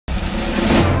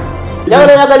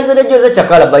Yawana yagaliza ne Jose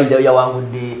Chakala by the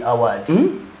Yawangude award.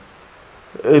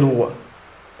 Eruwa.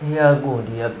 Yeah, good.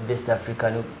 Yeah, best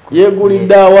African.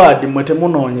 Yegulidde award mwete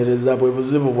munoonyereza bwe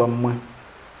buzibu bwammwe.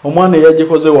 Omwana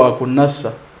yagikoze wa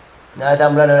kunassa.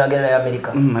 Natambula n'agenda ya America.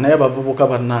 Naye abavubuka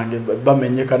bannange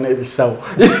bamenyeka n'ebisawo.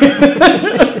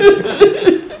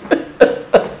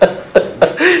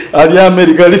 Ali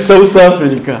America ali South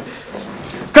Africa.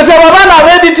 Kati abaana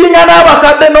abeditinga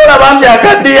n'abakadde n'olaba nti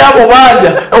akadde yabo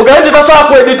banja. Ogaanti tasobola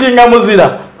ku editinga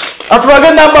muzira. Atulage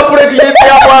number plate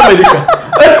y'abo America.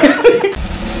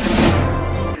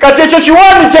 Kati ekyo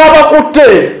kiwani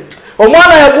kyabakutte.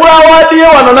 Omwana yagula awadi ye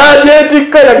wano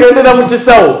n'agyetikka yagendera mu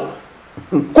kisawo.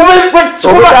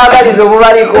 Obutagaliza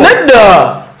obubaliko.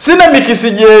 Nedda. Sina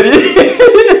mikisi gyeri.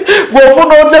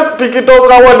 Gwofuna otya ku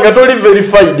TikTok awani nga toli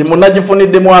verified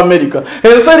munagifunidde mu America.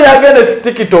 Enseri agende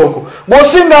TikTok.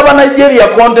 Bw'osinga aba Nigeria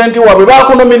content wabwe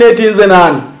bakunominate nze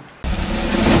nani?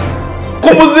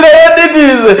 Kumuzira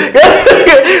editize.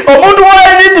 Omuntu wa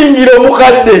editingire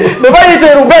omukadde ne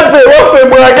bayita erugaze ewaffe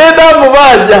mwagenda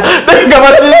mubanja nga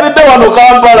batinzidde wano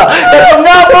Kampala. Eto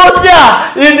ngamba otya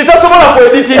nti tasobola ku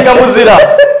editinga muzira.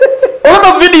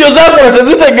 Olaba video zakola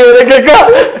tezitegerekeka.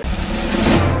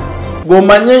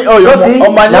 Gomanyi oyo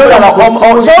omanyi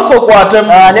soko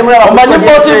kwatemu. Omanyi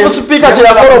motive speaker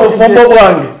kirakola obufumbo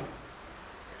bwange.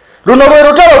 Luno lwe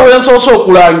lutalo lw'ensooso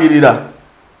okulangirira.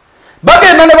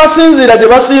 Bagenda ne basinzira gye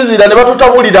basinzira ne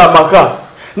batutabulira amaka.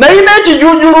 Naye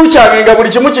n'ekijunjulu kyange nga buli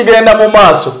kimu kigenda mu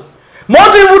maaso.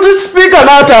 Motive speaker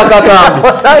n'ataakatambi.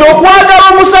 Okwagala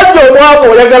omusajja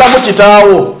omwako oyagalamu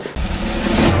kitaawo.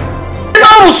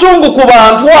 Obusungu ku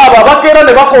bantu abo bakeera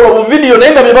ne bakola obuvidiyo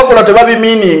naye nga bye bakola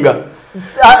tebabimiininga.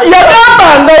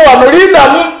 Yagamba wano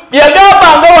lindamu,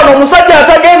 yagamba wano omusajja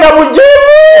atagenda mu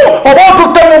jimu oba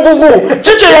otutte mugugu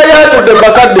kiki yayagudde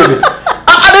bakadde be.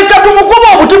 Aleka tumukuba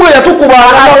obuti bwe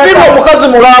yatukubanga ngafirwa omukazi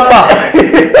mulamba.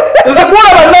 Nze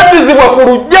kulaba naddizibwa ku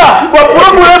lujja kwa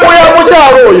pulogulemu ya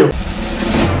mukyalo oyo.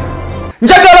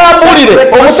 Njagala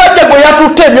ambulire omusajja gwe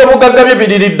yatutte ebyobugagga bye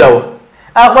biririddawo.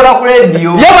 Akola ku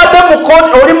radio. Yabadde mu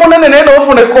kooti oli munene naye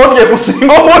n'ofuna kooti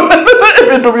ekusinga obunene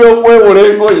ebintu by'okwewula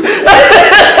engoye.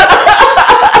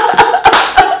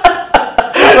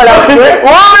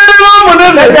 Wabeerera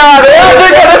omunene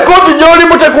yateeka ne kooti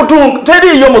gy'olimu tekutunga.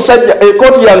 Teriiyo musajja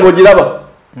kooti yange ogiraba.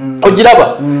 Ogiraba.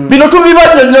 Bino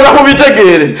tubibanyonnyola mu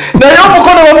bitegeere. Naye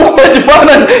omukono bamukuba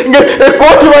ekifaananyi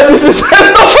ekooti bagisise.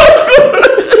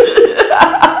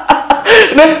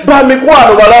 Ne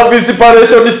bamikwano balavu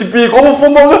inspiration speak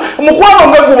obufumbo mukwano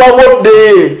nga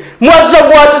gubabodde mwazza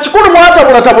gwate kikulu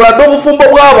mwatabula ddo obufumbo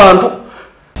bw'abantu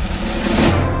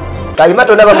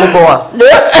Kalimati ndaba mukowa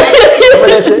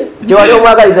mulese je wali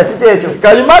omwagaliza si kyekyo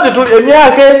Kalimati tuli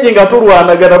emyaka enji nga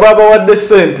tulwanagana baba wadde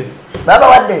sente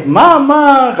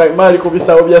mama Kalimali ku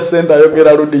bisawo bya sente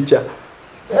ayogera ludicha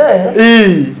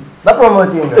ba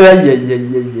promoting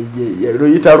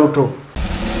luyita luto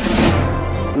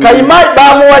Kaimai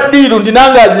bamuwaddiru nti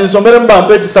nange aginsomere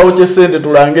mbampe ekisawo ky'essente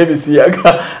tulange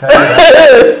ebisiyaga.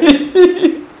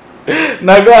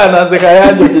 Nagaana nze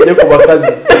kayanja kide ku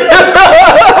bakazi.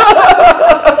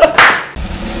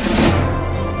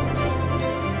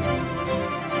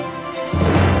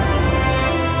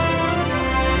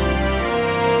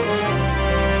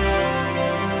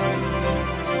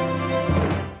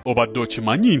 Obadde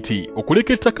okimanyi nti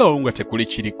okuleka ettaka nga tekuli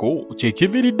kiriko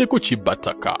kyekiviiriddeko kibba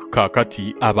ttaka.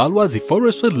 Kaakati abalwazi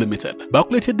Forestry Limited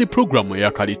bakuleetedde pulogulaamu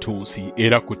eya kalitunsi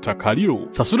era ku ttaka lyo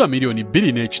sasula milioni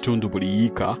 2.5 buli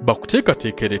yiika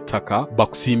bakuteekateekera ettaka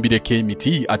bakusimbireko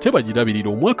emiti ate bagirabirira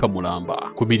omwaka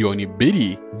mulamba. Ku milioni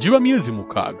 2 giba myezi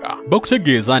 6.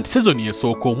 Bakutegeeza nti sezoni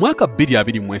esooka omwaka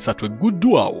 2023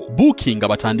 egguddwawo booking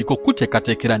batandika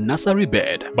okuteekateekera nursery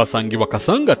bed. Basangibwa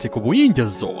Kasangati ku Buyinja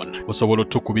zone. Osobola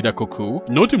okubirako ku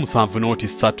noti 7 noti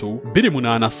 3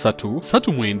 283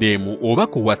 391 oba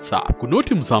ku WhatsApp ku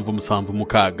noti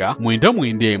 776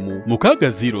 991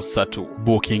 603.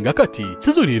 Bookinga kati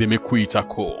sezoni ereme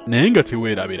kuyitako naye nga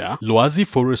teweerabira Lwazi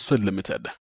Forestry Limited.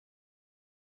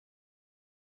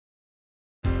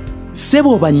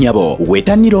 Sebo banyabo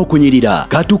wetanira okunyirira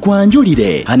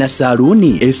katukwanjulire Hana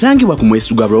Saluni esangibwa ku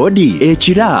Mwesuga Road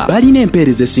ekira balina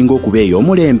empeereza esinga okubeeya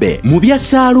omulembe mu bya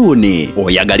saluni.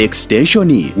 Oyagala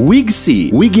extension, wigs,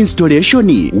 wig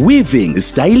installation, weaving,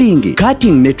 styling,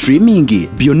 cutting ne trimming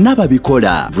byonna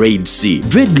babikola. Braids,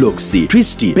 dreadlocks,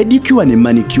 twist, pedicure ne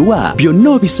manicure byonna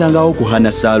obisangawo ku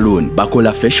Hana Saluni.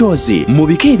 Bakola facials mu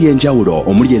bika ebyenjawulo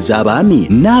omuli ez'abaami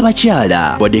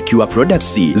n'abakyala. Bodicure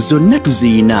products zonna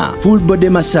tuziyina. Full body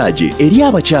massage eri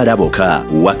abakyala bokka,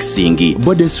 waxing,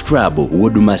 body scrub,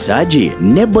 wood massage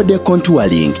ne body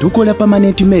contouring. Tukola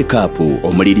permanent makeup,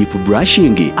 omuli lip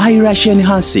brushing, eyelash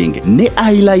enhancing ne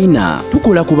eyeliner.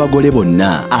 Tukola ku bagole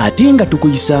bonna ate nga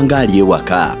tukuyisanga ali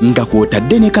ewaka nga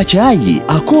kwotadde ne kacaayi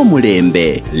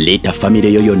ak'omulembe. Leeta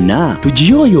famire yo yonna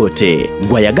tugiyooyoote.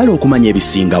 Gw'ayagala okumanya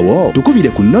ebisingawo tukubire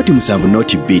ku noti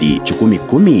 72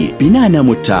 10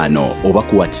 45 oba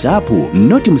ku WhatsApp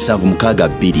noti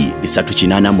 762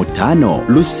 385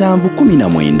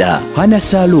 719. Hana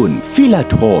Saloon, feel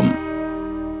at home.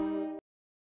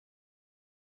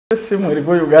 Simu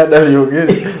ilipo Uganda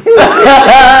BYOGERE.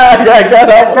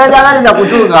 Tazangaliza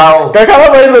kutunga hao.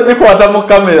 Kakalamu hizo ziko watamu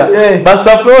kamera.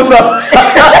 Basafosa.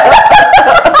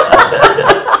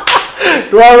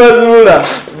 Tuwabezula.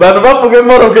 Bano bafuge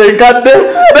moroke nkadde.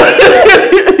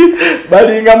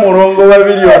 Balinga murongo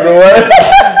babiri ono.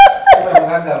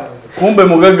 Kumbe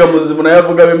mugaga muzimu na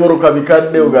yavuga bimoroka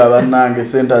bikadde ugaba nange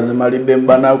sente azimalidde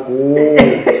mbanaku.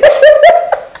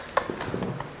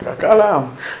 Kakalamu.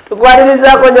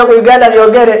 Tukwaririzaako nnyo ku Uganda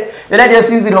BYOGERE. Era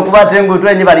gyesinzire okuba tengo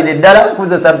twenye balide ddala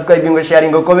kuza subscribing,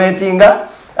 sharing, commentinga.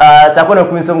 Sakono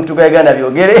kuinso mtu kwa Uganda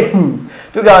BYOGERE.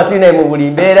 Tugawa tulina mu buli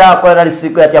mbeera kola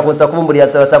lisiku yatya kusa kuvumbulya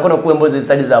sakono kuembozi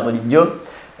zisali za bulijjo.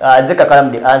 Nze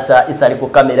Kakalamu the answer isali ku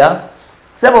kamera.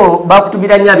 Sebo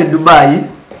bakutubira nyabi Dubai.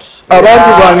 Abantu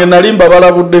bange nalimba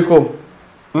balabuddeko.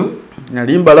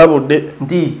 Nalimba labudde.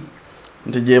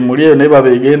 Nti gye muli eyo ne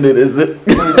babegendereze.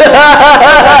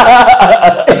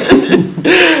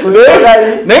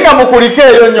 Nenga mukulike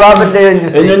eyo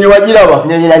enyonyi wagiraba.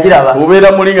 Nyonyi nagiraba.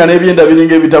 Ubeera mulinga n'ebyenda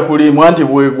biringa ebitakulimu anti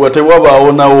bwegwa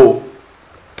tewabaawo nawo.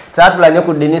 Saatulanye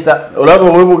ku dinisa.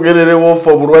 Olaba bwe bugerere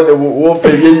wofa obulwadde wofa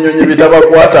ebyennyonyi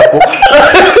bitabakwatako.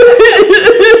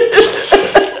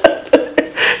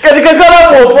 Kati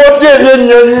Kakalamu ofotye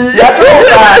ebyennyonyi.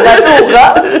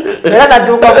 Yatuuka. Era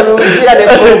natuuka bulungi era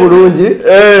ne bulungi.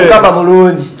 Kama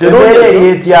bulungi. Tebere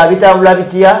yetya bitambula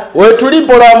bitya. We tuli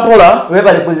mpola mpola. We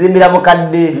bali kuzimbira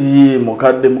mukadde.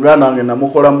 Mukadde muganda wange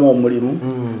namukolamu omulimu.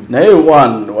 Naye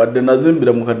wadde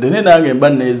nazimbira mukadde ne nange mba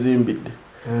nezimbidde.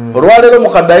 Olwaleero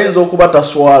mukadde ayinza okuba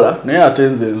taswala naye ate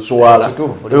nze nswala.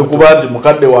 Okuba nti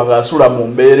mukadde wange asula mu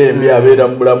mbeera embi abeera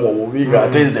mu bulamu obubi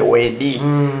ate nze wendi.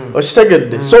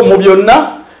 Okitegedde. So mu byonna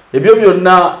ebyo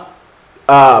byonna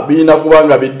biina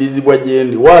kubanga biddizibwa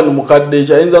gyendi. Wani mukadde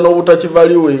kyayinza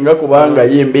n'obutakivaliwenga kubanga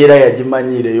ye embeera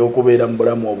yagimanyire ey'okubeera mu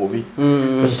bulamu obubi.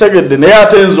 Okitegedde naye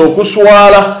ate nze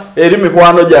okuswala eri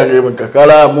mikwano gyange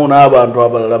Kakalamu n'abantu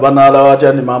abalala banaalaba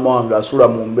batya ndi maama wange asula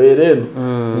mu mbeera eno.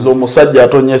 Nze omusajja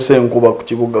atonyese enkuba ku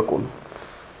kibuga kuno.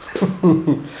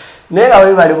 Nega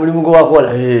we bali mulimu gwa kola.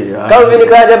 Kalvin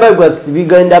kaja bagwa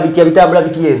sibiganda bitya bitambula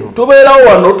bityeno. Tubeerawo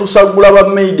wano tusagula ba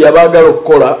maid abaagala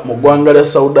okukola mu ggwanga lya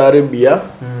Saudi Arabia.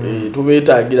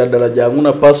 Tubeetaagira ddala jangu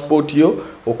na passport yo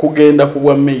okugenda ku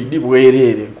bwa maid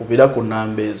bwereere kubira ku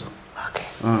namba ezo.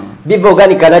 Biva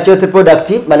organic natural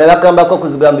product bana bakamba ko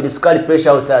kuzugambira sukali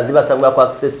pressure ulcers basabwa ku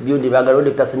access build bagala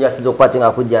odokita Senya sizo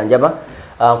kwatenga kujjanjaba.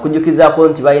 Kujukizaako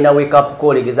nti balina wake up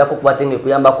call egezako kubatenge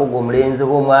kuyambako g'omulenzi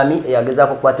w'omwami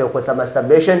eyagezako kukwata okozesa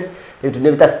masturbation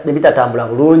ebintu ne bitatambula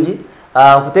bulungi.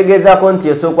 Kutegezaako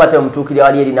nti osobola omutuukirira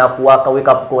wali eri n'akuwaaka wake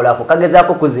up call ako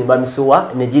kagezaako kuzimba misuwa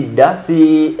ne gidda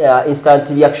si instant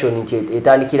reaction nti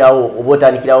etandikirawo oba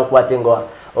otandikirawo okukwata nga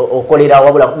okolera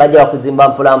wabula bajja kuzimba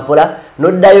mpola mpola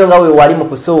noddayo nga we wali mu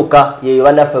kusooka yeyo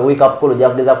bannaffe wake up call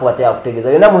gyakugezaako kubatera kutegeeza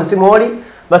yonna mu nsi mwoli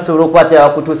basobola okukwata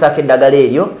kutuusako eddagala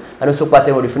eryo anoso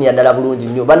kwate olifunia dala bulungi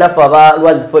nnyo banafa aba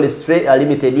Lwazi Forestry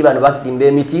Limited bano basimba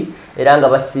emiti era nga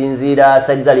basinzira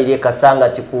sajja liri Kasanga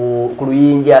ku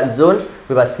Luyinja zone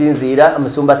we basinzira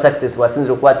Musumba Success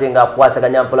wasinzira kwate nga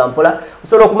kwasaganya mpola mpola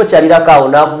osobola okumukyalira kawo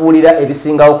nakubulira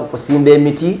ebisingawo ku kusimba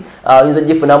emiti yinza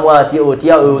gifuna mwati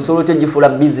otya osobola okugifula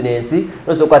business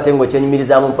noso kwate ngo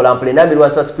kyenyumirizamu mpola mpola nambi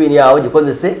lwanso screen yawo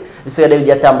gikozese bisigade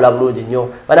bijatambula bulungi nnyo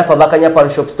banafa bakanya pan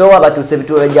shop store batuse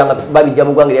bitule janga babijja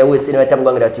mu gwanga lya US ne batamu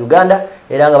gwanga lya Uganda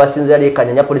era nga basinzira lye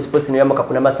Kanyanya police post ne yamaka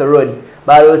kuna Masoro road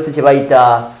balo si kye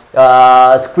bayita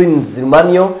screens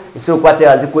lumamyo iso kwate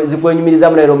zikwenyumiriza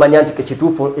mu nayo manya nti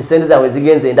kitufu esende zawe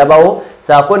zigenze ndabawo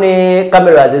saako ne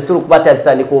cameras esuru kubata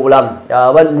zitandika obulamu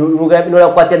nola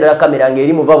kwate dala kamera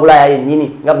ngeri muva bulaya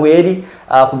yennyini nga bweri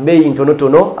ku beyi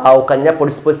ntonotono au Kanyanya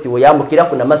police post wo yambukira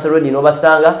kuna Masoro road no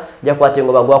basanga ja kwate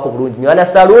ngo bagwako bulungi Nyoana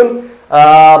Saloon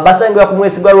basangwa ku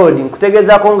Mwesigwa road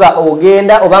nkutegezaako nga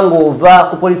ogenda obanga ova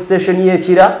ku police station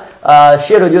y'Ekira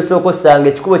shero josoko sange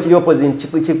ekikubo kiri opposite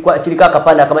kirika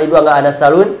akapanda akamayidwa nga Ana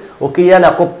Saloon okirira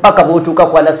nako paka botuka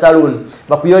kwa Ana Saloon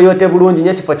bakuyoyote bulungi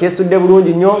nnyo kifo kyesudde bulungi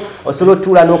nnyo osolo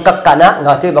tula n'okakkana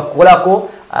nga ate bakukolako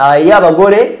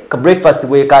y'abagole ka breakfast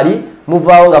bwe kali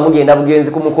muvaawo nga mugenda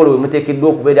bugenzi ku mukolo we muteekeddwa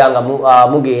okubeera nga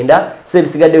mugenda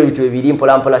sebisigaddewo ebintu ebiri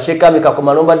mpolampola Shekami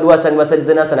Kakomalomba Duwasani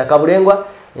Basalize Nasana Kabulengwa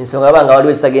ensonga banga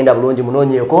waliwo zitagenda bulungi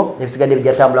munoonyeeko ebisigadde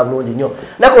bijatambula bulungi nnyo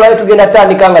nakolayo tugenda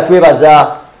tandika nga twebaza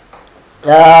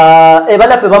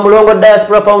bannaffe bamulongo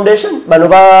Diaspora Foundation bano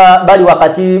bali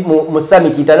wakati mu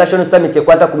summit international summit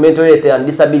ekwata ku mental health and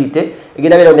disability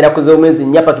egenda beera ngenda kuz'omwezi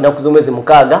nnyapa kina kuz'omwezi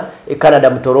mukaaga e Canada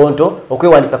mu Toronto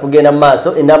okwewandisa kugenda mu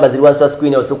maaso enamba ziri wansi wa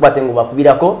screen osokukwata ngo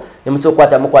bakubirako ne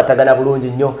musokwata mukwatagana bulungi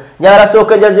nnyo nyala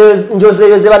sooka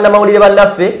njozeeyo ze bannamawulire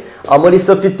bannaffe omuli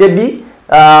Sofia Tebby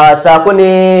saako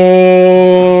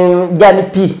ne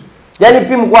Jani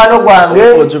P mukwano gwange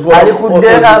ali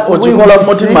kuddera okikola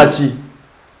mutima ki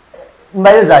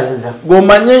yoza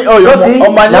gomanyi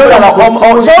omanyi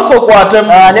soko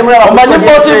kwatemu omanyi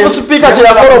motive speaker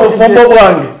kirakola obufumbo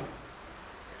bwange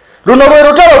luno lwe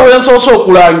lutalo lw'ensooso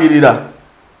okulangirira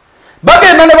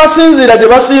bagenda ne basinziira gye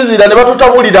basinziira ne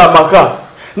batutabulira amaka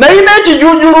naye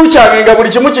n'ekijunjulu kyange nga buli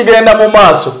kimu kigenda mu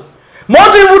maaso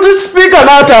motive speaker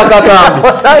n'ataakatambi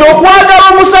nti okwagala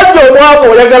omusajja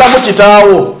omwavu oyagalamu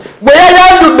kitaawo gwe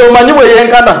yayanjudde omanyi bwe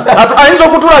yenkana ayinza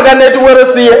okutulaga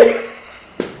netwerefiye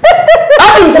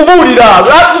ati nkubulira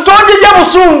tonjija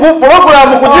busungu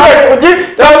program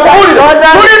kubulira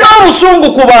tulina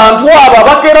obusungu ku bantu abo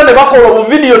abakeera ne bakola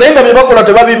obuvidiyo naye nga bye bakola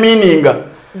tebabimiininga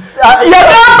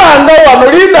yagambanga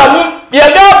wano lindamu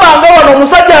yagambanga wano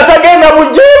omusajja atagenda mu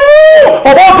jimu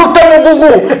oba otutte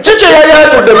mugugu kiki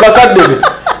yayanjudde bakadde be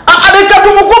leka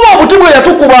tumukuba obuti bwe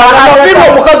yatukubanga ngafirwa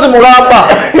omukazi mulamba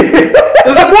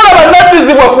nze kulaba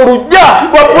naddizibwa ku lujja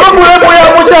lwa pulogulemu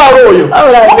ya mukyalo oyo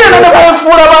mugenda ne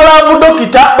bwefuula balaavu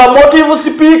dokita bamotive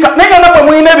speaker naye nga namwe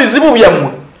mulina ebizibu byammwe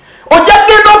ojja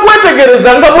kgenda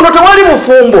okwetegereza nga buno tewali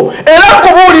bufumbo era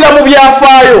kubuulira mu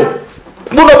byafaayo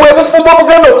buno bwe bufumbo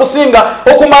bugenda okusinga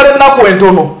okumala ennaku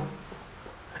entono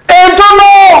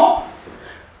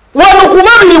wano ku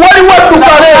babiri waliwo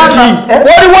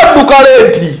adduka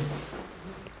leeti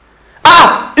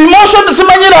emotion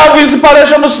simanyi love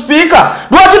inspiration speaker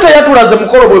lwaki teyatulaze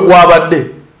mukolo bwe gwabadde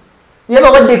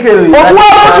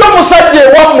otwala otyo omusajja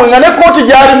ewammwe nga ne kooti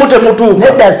gyalimu temutuuka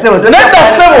nedda ssebo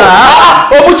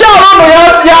omukyalo ono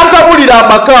yantabulira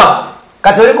amaka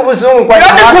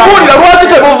kubulira lwaki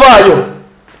tebuvaayo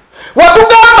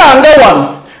watugambanga wano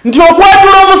nti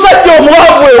okwajula omusajja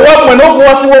omwavu ewammwe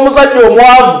n'okuwasibwa omusajja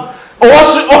omwavu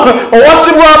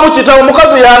owasibwamu kita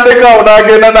omukazi yandekaawo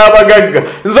n'agenda n'abagagga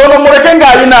nze ono muleke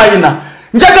ng'ayinaayina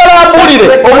njagala ambulire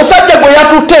omusajja gwe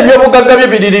yatutte ebyobugagga bye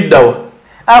biririddawo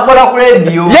akola ku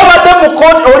radio yabadde mu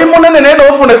kooti oli munene naye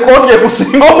n'ofuna ekooti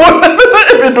ekusinga obunene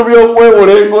ebintu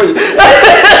by'okwewola engoye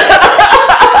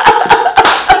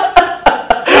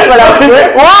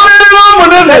wabeerera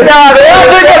omunene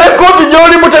yateeka ne kooti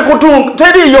gy'olimu tekutunga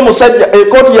teriiyo musajja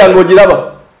ekooti yange ogiraba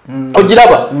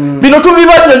bino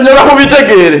tubibanyonyola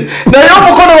mubitegeere naye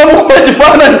omukono bamukuba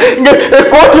ekifaananyi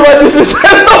ekooti bagisise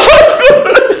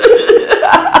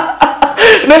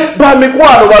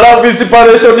bamikwano balava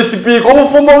inspiration speak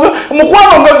obufumbo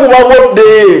omukwano nga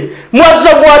gubabodde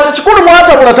mwazza gwaki kikulu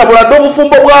mwatabulatabula dde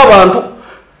obufumbo bw'abantu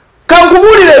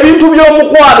kankubulira ebintu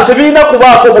by'omukwano tebirina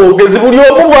kubaako bwogezi buli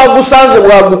omu bwagusanze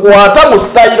bwagukwata mu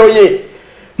sitayiro ye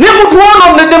ne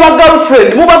mutwononedde ba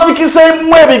girlfriend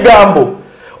mubafikisemu ebigambo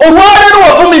olwaleero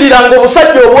wavumiriranga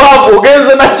obusajja obwavu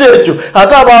ogenze nakyekyo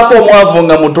ate abaako omwavu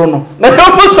nga mutono naye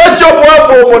omusajja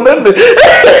omwavu omunene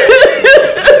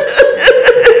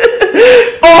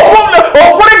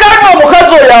okulekanga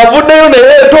omukazi oyo avuddeyo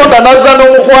neyeetonda nazza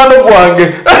n'omukwano gwange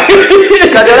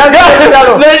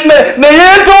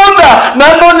neyeetonda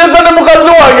nanoonyeza ne mukazi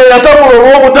wange yatabula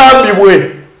olw'obutambi bwe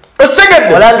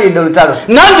okitegedde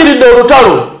nangiridde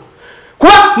olutalo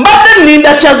kuba mbadde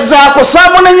nninda kyazzaako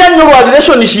saamunenya nnyo lwa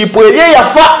relationship eri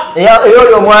eyafa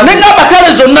negamba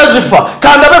kale zonna zifa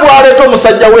kandabe bwaleeta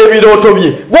omusajja w'ebirooto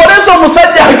bye gwoleesa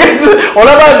omusajja ageze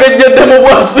olaba agejjedde mu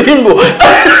bwasingo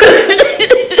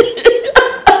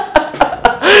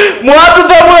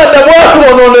mwatutabulada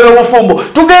mwatuwononera obufumbo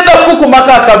tugenda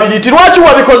kukumaka akabiri ti lwaki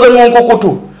wabikoze mu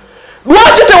nkukutu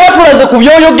lwaki tewatulaze ku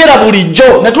byoyogera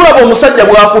bulijjo ne tulaba omusajja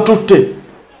bwakututte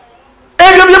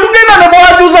ebyo bye mugenda ne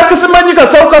mwajuza kisimanyi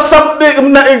kasawo ka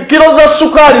kilo za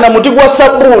sukaali na muti gwa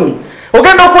sabbuuni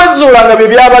ogenda okwezuula nga bye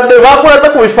byabadde bakulaze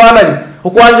ku bifaananyi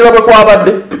okwanjula bwe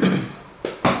kwabadde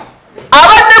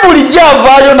abadde bulijjo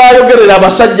avaayo n'ayogerera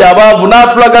abasajja abaavu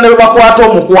n'atulaga ne bwe bakwata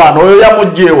omukwano oyo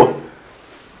yamugjeewa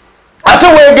ate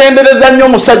weegendereza nnyo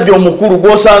omusajja omukulu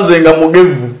gw'osanze nga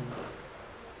mugevu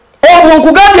obwo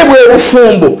nkugambye bwe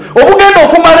bufumbo obugenda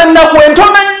okumala ennaku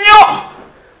entono nnyo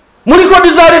muri kodi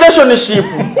za relationship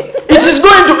it it is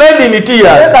going to end in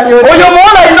tears. Oyo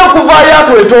muwala alina okuvaayo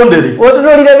atwetondere.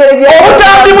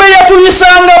 Obutambi bwe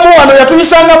yatuyisangamu wano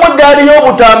yatuyisangamu eggaali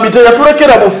y'obutambi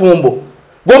teyatulekera bufumbo.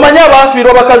 Gwomanyi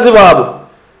abaafiirwa bakazi baabo.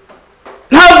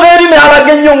 Naveeri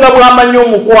n'alaga ennyo nga bw'amanyi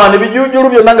omukwano ebijuujulu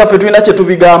byonna nga ffe tulina kye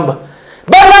tubigamba.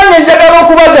 Bannange njagala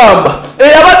okubagamba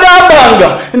eyabagambanga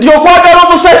nti okwagala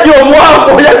omusajja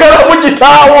omwavu oyagalamu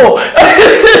kitaawo.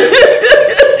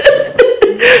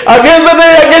 Agenze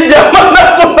naye yagejja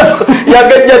amanako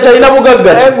yagejja kyalina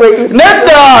bugagga ki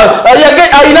nedda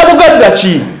alina bugagga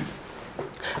ki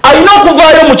alina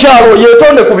okuvaayo mukyalo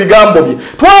yeetonde ku bigambo bye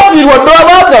twafiirwa dde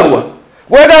abaagalwa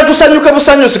wegala tusanyuke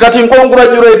busanyusi kati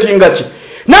nkongulajuleetinga ki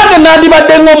nange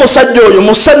nandibadde ng'omusajja oyo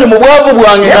mu ssanyu mu bwavu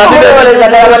bwange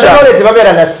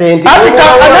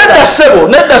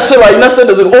nedda ssebo alina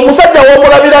sente zino omusajja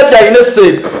w'omulabira nti alina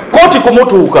essente kooti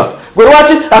kumutuuka gwe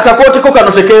lwaki akakootiko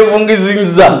kano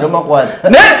tekevungizinza ebyo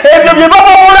bye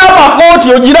babawola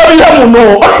amakooti ogirabira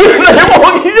muno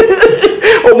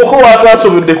omukulu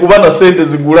atasobodde kuba na sente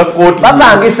zigula kooti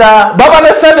baba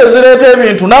ne sente zireeta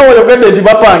ebintu naawe oyogedde nti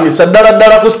bapangisa ddala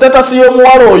ddala ku sitatasi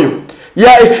y'omuwala oyo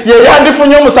ye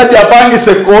yandifunye omusajja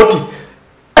apangisa ekkooti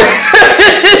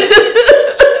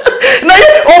naye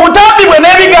obutambi bwe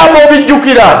n'ebigambo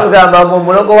obijjukira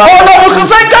ono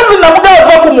musajjazi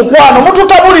namugava ku mukwano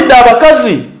mututabulidde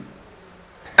abakazi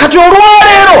kati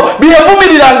olwaleero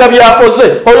byeyavumiriranga byakoze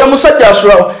oyo musajja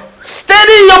asulawo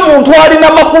teriyo muntu alina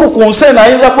makulu ku nsi eno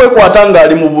ayinza kwekwata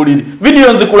ng'ali mu buliri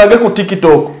vidiyo nzikulage ku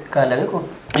tiktok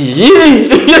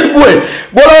gwe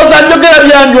golowooza njogera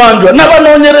byanjwanjwa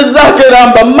n'abanoonyerezaako era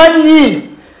mba manyi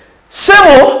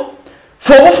sebo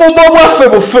fe obufumbo obwaffe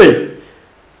bufe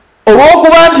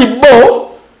olw'okuba nti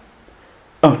bo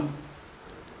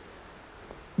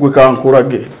gwe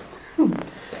kankulage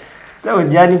sawa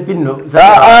jani pino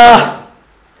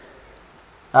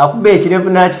akuba ekirevu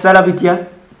n'akisala bitya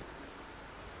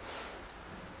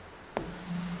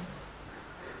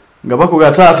nga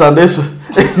bakuga taata ndeso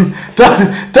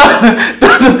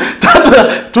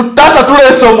tata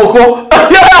tuleese omuko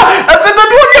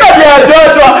asitatuugira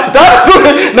byajojwa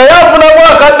naye afunamu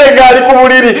akadde ng'ali ku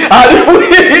buliri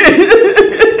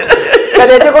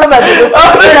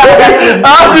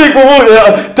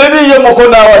teriyo muko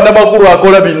namakulu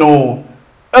akola bino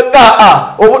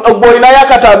gwolinayo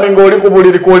akatambi ng'oli ku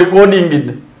buliri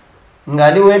kwolikodingidde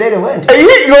ngaliwerere wente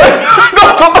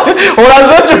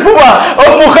olaze ekifuba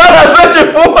omukalaze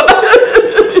ekifuba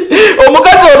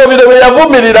omukazi ono bino bwe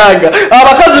yavumiriranga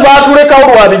abakazi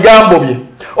baatulekawo lwa bigambo bye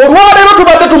olwaleero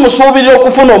tubadde tumusuubirira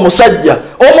okufuna omusajja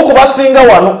omu ku basinga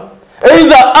wano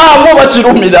either amu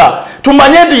bakirumira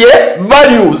tumanye nti ye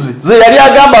values ze yali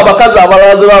agamba abakazi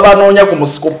abalala ze babanoonya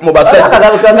mu basajja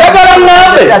njagala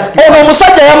ngambe ono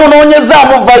omusajja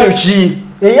yamunoonyezaamu value ki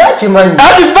ati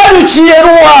value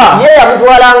kiyerwa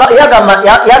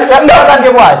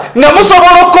nga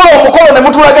musobola okukola omukolo ne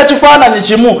mutulaga kifaananyi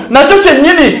kimu nakyo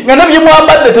kyennyini nga ne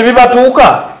byemwambadde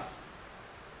tebibatuuka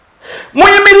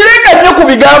muyimirirenga nnyo ku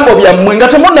bigambo byammwe nga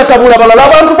temunnatabula balala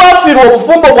abantu bafiirwa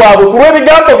obufumbo bwabwe ku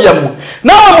lw'ebigambo byammwe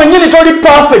naawe mwennyini toli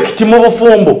perfect mu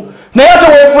bufumbo naye ate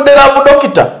weefudde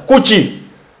labudokita kuki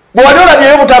gwe wali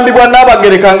olabyeyo obutambi bwa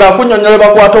Nnaabagereka ng'akunnyonnyola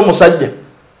bakwata omusajja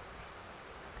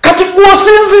kati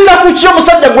gwosinziira ku ki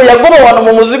omusajja gwe yagoba wano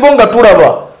mu muzigo nga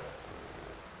tulaba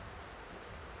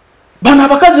bano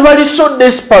abakazi bali so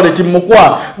desperate mu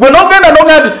mukwano gwe n'ogenda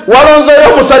noga nti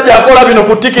walonzeeyo omusajja akola bino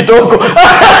ku tiktok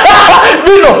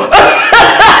bino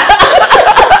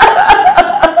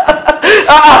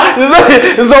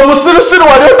nze omusirusiru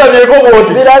wali otabyeko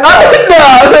bwoti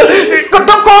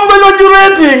tokongoyo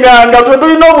giretinga nga twe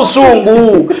tulina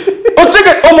obusungu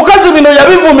omukazi bino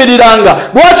yabivumiriranga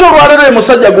lwaki olwaleero ye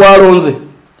musajja gwalonze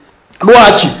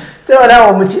lwaki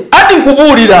ati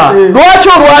nkubuulira lwaki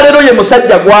olwaleero ye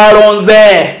musajja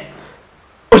gwalonze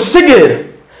okitegeera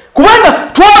kubanga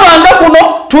twabanga kuno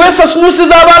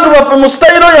twesasunusiza abantu baffe mu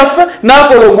sitayiro yaffe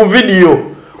n'akola oguvidiyo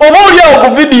oba oliawo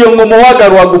ku vidiyo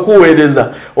ng'omuwagalwa agukuweereza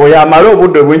oyo amale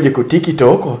obudde bwingi ku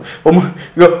tiktok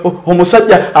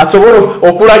omusajja asobola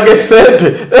okulaga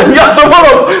esente ng'asobola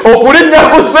okulinnya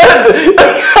ku sente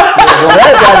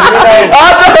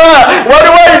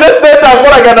waliwo alina esente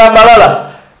akolagana amalala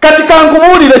kati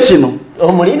kankubuulire kino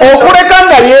okuleka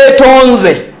nga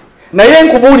yeetonze naye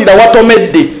nkubuulira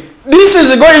watomedde this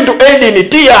is going to end in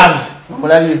tears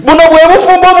buno bwe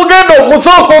bufumbo obugenda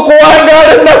okusooka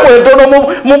okuwangaala ennaku entono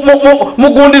mu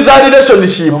gundi za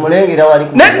relationship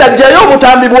nedda jjayo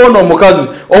obutambi bw'ono omukazi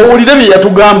owulire bye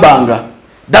yatugambanga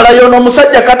ddala yono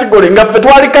omusajja katigole nga ffe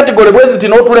twali katigole bwe ziti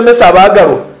n'otulemesa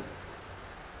abaagalwa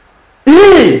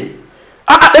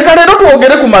leka leero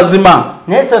twogere ku mazima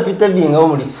Nesa fite binga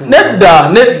omulisi.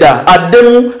 Nedda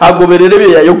addemu agoberere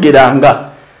bye yayogeranga.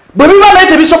 Bwe biba naye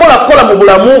tebisobola kukola mu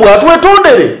bulamu bwe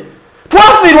atwetondere.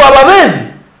 Twafiirwa ababeezi.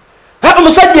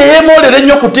 Omusajja yeemolera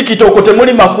ennyo ku TikTok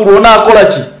temuli makulu onaakola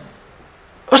ki?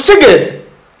 Osigere.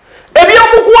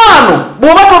 Ebyomukwano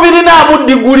bw'oba tobirinaamu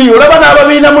diguli olaba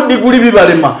n'ababiinamu diguli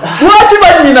bibalema. Lwaki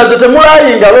bannyinaze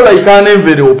temulayinga lolayika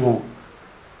n'envelope?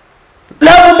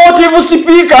 Love motive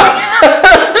speaker.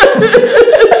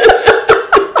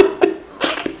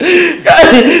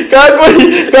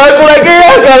 Kakulake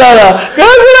yakalala.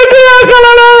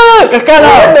 Kakala.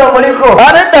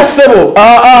 Anedda ssebo.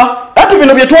 Ati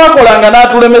bino bye twakolanga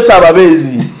n'atulemesa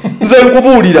ababeezi. Nze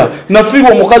nkubuulira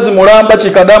nafiirwa omukazi mulamba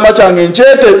kikadama kyange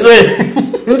nkyeteze.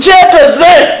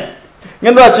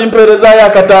 Ngendo akimpeerezaayo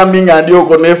akatambi nga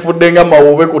ndyoko neefudde nga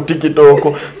mawube ku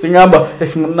TikTok. Singamba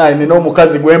naye nina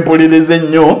omukazi gwe mpuliriza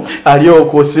ennyo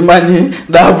alyoko simanyi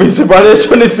Love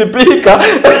inspiration speaker.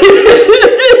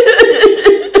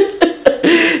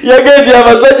 Yagendye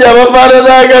abasajja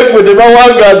abafaananaga ggwe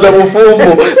tebawangaaza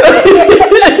bufumbo.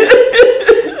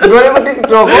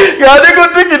 Kati ku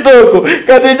TikTok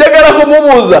kati njagala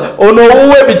kumubuuza ono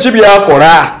owuwe biki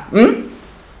byakola.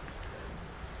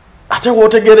 Ate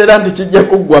wootegerera nti kijja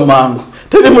kuggwa mangu.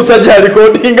 Teri musajja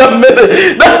alikodinga mmere.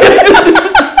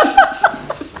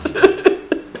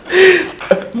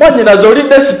 Mwanyinaze oli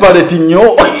desperate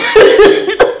nnyo.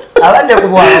 Abadde ku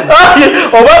bwangu.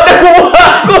 Obadde ku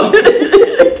bwangu.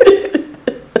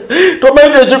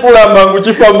 Tomaite ekikula mangu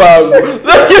kifa mangu.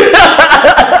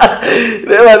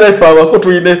 Leba nefa abako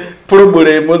tuyine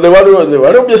problemu ze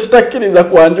waliwo bye sitakkiriza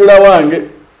kwanjula wange.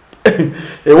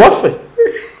 Ewaffe.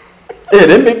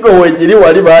 Emigo wegiri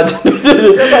wali baje.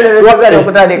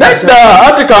 Nedda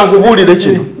ate kankubuulire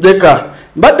kino. Jeka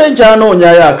mbadde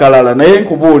nkyanoonya akalala naye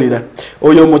nkubuulira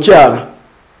oyo omukyala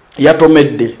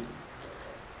yatomedde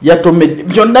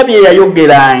byonna bye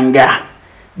yayogeranga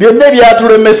byonna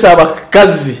byatulemesa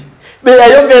abakazi bye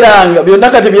yayogeranga byonna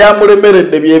kati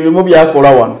byamulemeredde bye bimu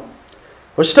byakola wano.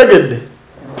 Okitegedde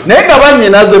naye nga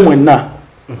bannyinaze mwenna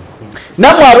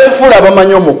namwe abeefuula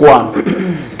abamanyi omukwano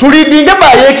tulidinge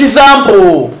by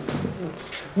example.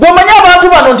 Gwomanya abantu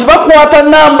bano nti bakwata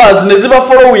numbers ne ziba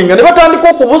following ne batandika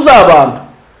okubuza abantu.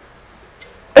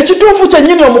 Ekituufu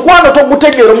kyennyini omukwano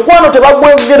togutegeera, omukwano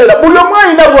tebagwegerera, buli omu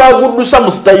alina bwaguddusa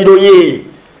mu sitayiro ye.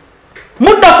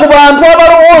 Mudda ku bantu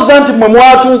abalowooza nti mwe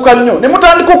mwatuuka nnyo ne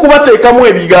mutandika okubateekamu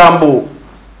ebigambo.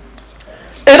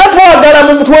 Era twagala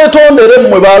mu twetondere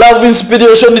mmwe ba Love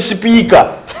inspiration speaker.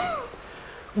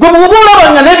 Gwe bw'oba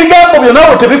olabanga n'ebigambo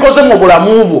byonna tebikoze mu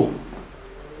bulamu bwo.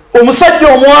 Omusajja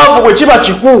omwavu bwe kiba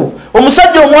kiku,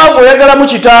 omusajja omwavu oyagalamu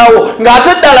kitaawo ng'ate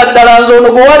ddala nze ono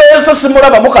gwe waleese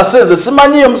simulabamu kasenze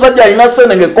simanyi omusajja alina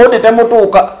ssente ng'ekkooti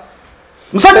temutuuka.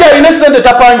 Musajja alina ssente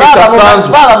tapangisa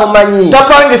kanzu,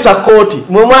 tapangisa kkooti.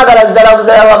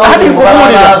 Ati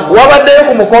nkubuulira wabaddeyo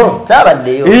ku mukolo?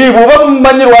 Bw'oba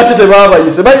mumanyi lwaki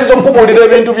tebaabayise bayinza okubuulira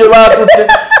ebintu bye baatutte.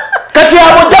 Kati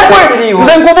abo jakwe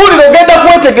nze nkubuulira ogenda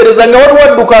kwetegereza nga wali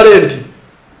wadduka lenti.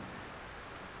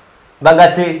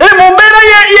 Bagate. Mu mbeera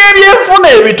y'ebyenfuna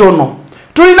ebitono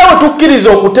tulina we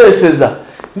tukkiriza okuteeseza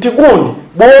nti gundi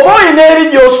bw'oba olina eri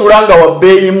gy'osula nga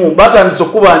wabbeeyimu batandise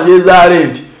okubanjeeza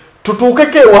lenti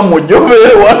tutuukeko ewammwe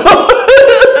ojjobeere wano.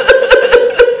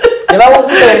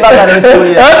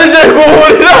 Ati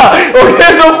kyekubuulira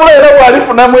ogenda okuleera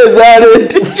bw'alifunamu eza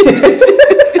lenti.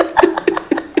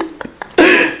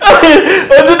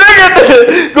 Okitegedde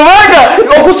kubanga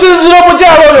okusinziira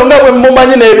omukyalo oyo nga bwe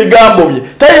mumanyi n'ebigambo bye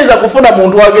tayinza kufuna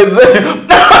muntu ageze.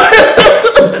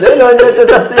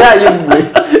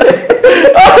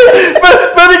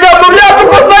 Ebigambo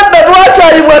byatukosa dda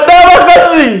twakyayibwa dda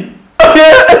abakazi.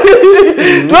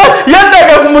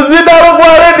 Yaddaga ku muzindaalo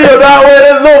gwa rediyo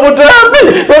n'aweereza obutambi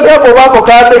ogamba obaako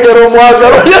kandegera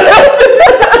omwagalo.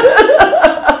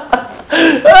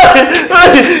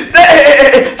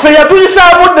 Fe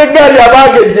yatuyisaamu n'eggaali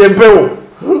abaagejja empewo.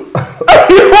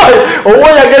 Owo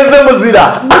yageze muzira.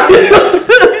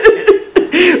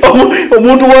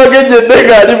 Omuntu wagejjedde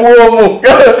ng'ali bwomu.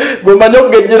 Gw'omanyi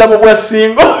okugejjera mu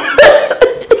bwasingo.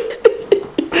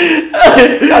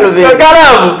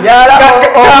 Kakalaamu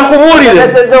kankubuulire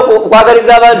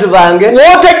okwagaliza abantu bange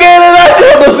wootegeerera nti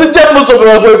ono sijja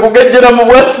musobola kwe kugejjera mu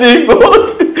bwasingo.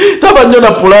 Taba nnyo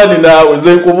na pulaani naawe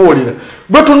nze nkubuulira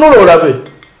gwe tunula olabe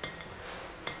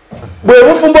bwe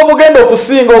bufumbo bugenda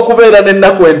okusinga okubeera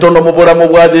n'ennaku entono mu bulamu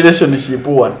bwa relationship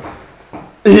wano.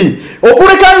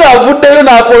 Okuleka ng'avuddeyo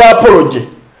n'akola apology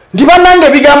nti bannange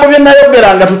ebigambo bye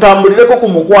nayogeranga tutambulireko ku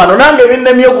mukwano nange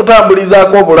binnemye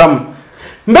okutambulizaako obulamu.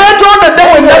 mbetondedde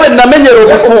wenna bennamenyera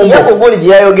obufumbo yakuguli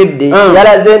gye yayogedde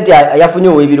yalaze nti yafunye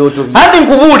ow'ebirooto bye anti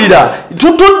nkubuulira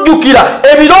tutujjukira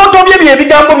ebirooto bye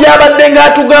byebigambo byabadde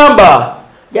ng'atugamba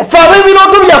fe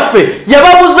ab'ebirooto byaffe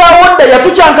yababuzaawo dda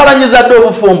yatukyankalanyiza dde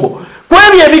obufumbo ku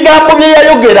ebyo ebigambo bye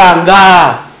yayogeranga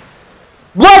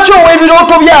lwaki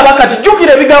ow'ebirooto byaba kati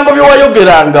jjukira ebigambo bye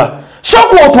wayogeranga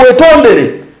sooka otwetondere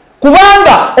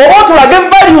kubanga oba otulage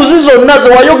values zonna ze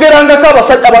wayogerangako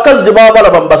abakazi gye baba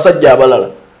balaba mu basajja abalala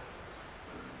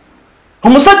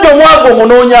omusajja omwavu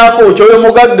omunoonyaako kyoyo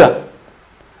mugagga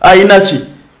ayina ki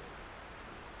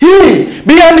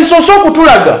byandisoose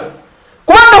okutulaga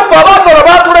kubanga ffe abaagala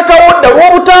baatulekawo dda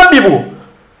lw'obutambi bwo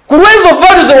ku lw'ezo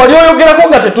values ze wali oyogerako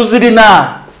nga tetuzirina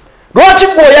lwaki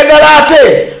gwe oyagala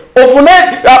ate ofune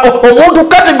omuntu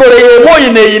kategore y'emu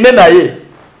oyineyine naye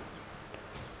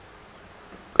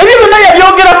ebyo byonna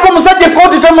yabyogerako omusajja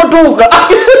ekooti temutuuka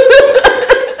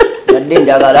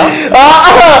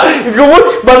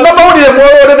bannamawulire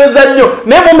mwolereza nnyo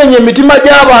naye mumenya emitima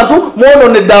gy'abantu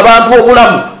mwononedde abantu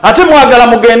obulamu ate mwagala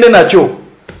mugende nakyo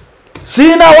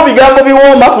sirinaawo bigambo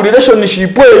biwooma ku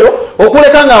relationship eyo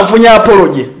okuleka nga nfunye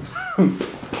apology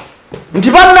nti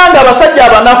bannanga abasajja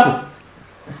abanaku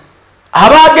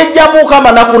abaagejjamuuko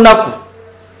amanakunaku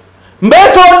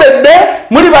mbetondedde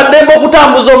muli baddembe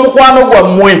okutambuza omukwano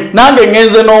gwammwe nange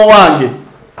ngenze n'owange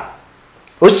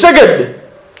okitegedde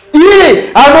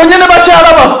anoonye ne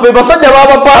bakyala baffe basajja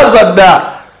babapaaza dda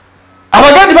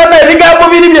abagandi banna ebigambo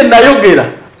biri bye nayogera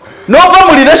n'ova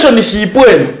mu relationship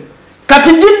eno kati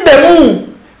giddemu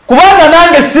kubanga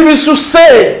nange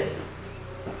sibisusse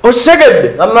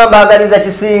okitegedde amma mbaagaliza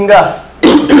kisinga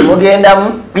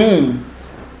mugendamu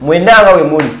mwendanga we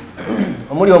muli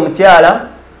omuli omukyala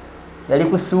yali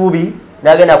ku Ssuubi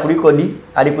n'agenda ku likodi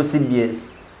ali ku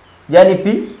CBS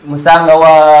Janipi musanga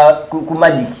wa ku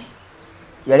Magic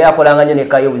yali akolanga nnyo ne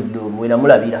Kayo Wisdom wena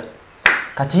mulabira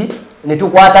kati ne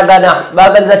tukwatagana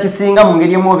baagaliza kisinga mu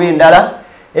ngeri emu oba endala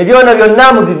ebyono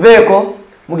byonna mubiveeko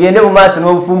mugende mu maaso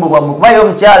n'obufumbo bwammwe kuba ye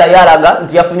omukyala yalaga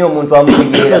nti yafunye omuntu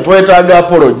amutegeera twetaaga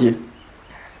apology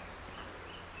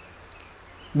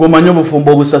gomanyi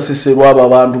obufumbo obusasisirwa abo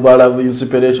abantu ba Love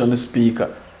Inspiration Speaker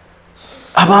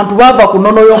abantu bava ku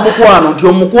nnono y'omukwano nti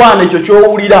omukwano ekyo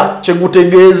ky'owulira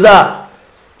kyegutegeeza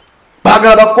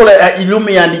baagala bakola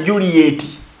Romeo and Juliet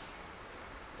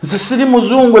nze siri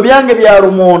muzungu ebyange bya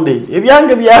lumonde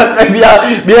ebyange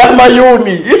bya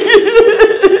mayuni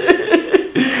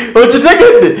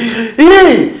okitegedde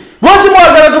lwaki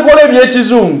mwagala tukole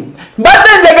ebyekizungu mbadde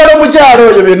njagala omukyalo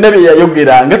oyo byonna bye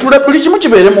yayogeranga buli kimu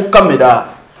kibeere mu kamera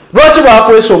lwaki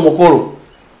bakwesa omukolo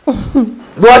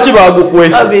lwaki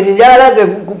bagukwesa abiri yalaze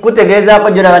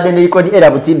kutegeezaako gyo nabadde ne likodi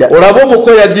era butida olaba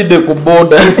omuko yagidde ku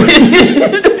boda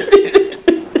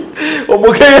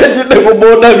omuko yagidde ku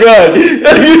boda gaali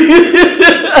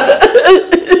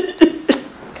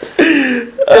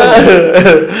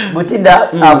butida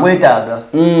akwetaaga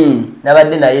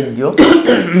nabadde naye jjo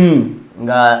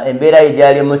nga embeera ye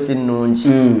gyalimu si nnungi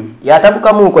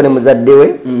yatabukamuuko ne muzadde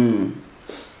we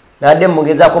nadde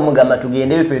mugezaako mugamba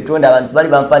tugendeyo twetonde abantu bali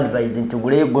bampa advise nti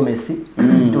tuguleyo gomesi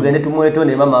tugende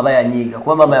tumwetonde mama aba yanyiiga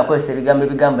kuba mama yakozesa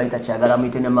ebigambo itakyagala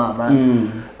muyite ne mama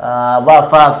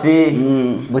bafaafe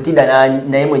butida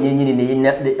naye mwenyenyini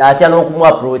atya n'okumu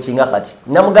approachinga kati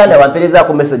namuganda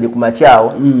wamperezaako message ku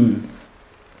makyawo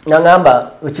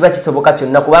nangamba kiba kisoboka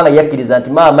kyonna kubanga yakkiriza nti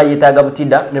maama yeetaaga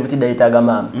butida ne butida yeetaaga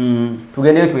maama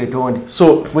tugendeyo twetonde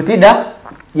so butida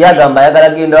yagamba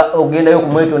ayagala ogendayo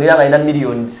okumwetondera nga alina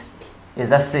millions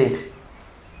eza sente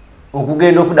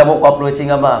okugenda okuddamu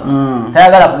okuapproachinga maama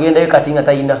tayagala kugendayo kati nga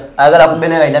talina ayagala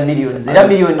kugenda nga alina millions era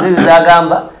millions ezo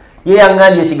zagamba ye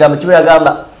yangambye ekigambo kiba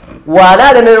yagamba waana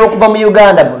alemerera okuva mu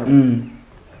Uganda buno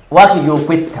wakiri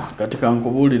okwetta kati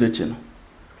kankubuulire kino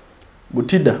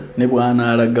butida ne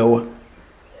bw'anaalagawa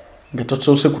nga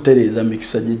tasoose kutereeza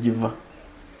mikisa gye giva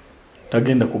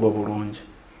tagenda kuba bulungi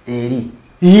eri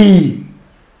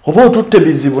oba otutte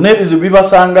bizibu n'ebizibu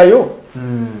bibasangayo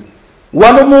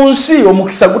wano mu nsi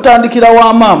omukisa gutandikira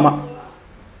wa maama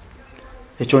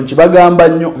ekyo nkibagamba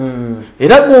nnyo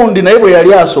era gundi naye bwe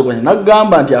yali asobonye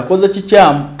n'agamba nti akoze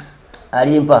kikyamu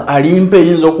alimpa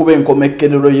eyinza okuba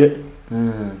enkomekkerero ye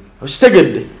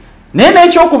okitegedde naye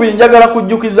n'ekyokubiri njagala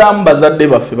kujjukizaamu bazadde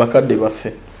baffe bakadde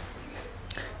baffe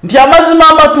nti amazima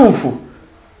amatuufu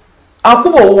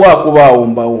akuba owuwo akuba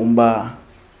awumbawumba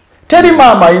teri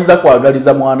maama ayinza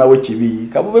kwagaliza mwana we kibi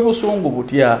kabube busungu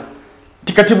butya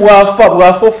nti kati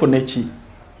bwafa ofune ki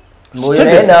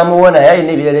naye namuwona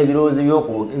yalina ebirala ebirowoozo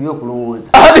ebyokulowooza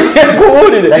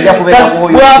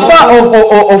bwafa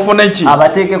ofune ki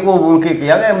abateekeko obunkeke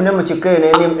yagaye mune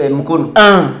mukikeene mukono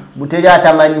buteri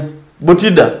atamanyi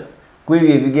butida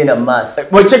kwebyo ebigenda mu maaso.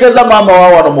 Bwekegeza maama wa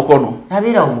wano mukono.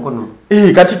 Abeera mu mukono.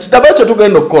 Kati kitaba kye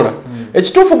tugenda okukola.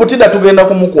 Ekituufu Butida tugenda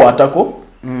kumukwatako.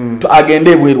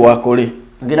 Agende ebweru akole.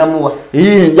 Ngenda muwa.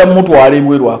 Nja mutwala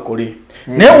ebweru akole.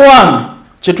 Ne wange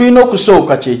kye tulina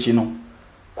okusooka kye kino.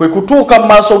 Kwe kutuuka mu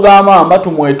maaso ga maama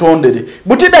tumwetondere.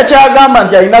 Butida kyagamba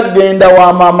nti alina kugenda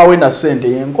wa maama we na ssente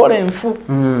yenkola enfu.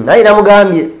 Naye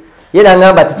namugambye. Yera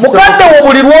ngamba ati mukadde wo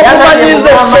buli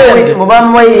lw'okumanyiza ssente.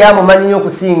 Mubama we yamumanyi nnyo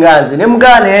okusinga nze. Ne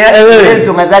mugana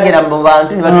ensonga zaagenda mu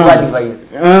bantu ne batuwa advice.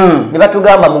 Ne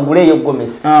batugamba muguleyo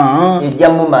gomesi. Ejja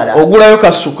mumala. Ogulayo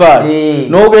kasukaali.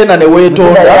 N'ogenda ne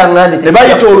weetonda. Ne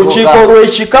bayita olukiiko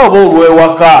olw'ekika oba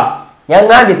olw'ewaka.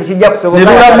 Yangambye tekijja kusoboka.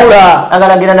 Ne lulamula.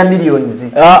 Agalagira na millions.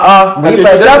 Kati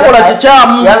ekyo kyakola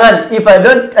kikyamu. If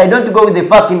I don't go with the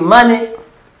fucking money,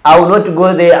 I will not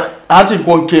go there. Ati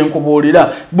nkubuulira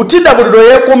Butida buli lwe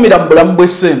yeekuumira mu bulamu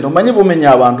bw'essente omanyi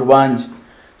bumenya abantu bangi.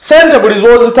 Ssente buli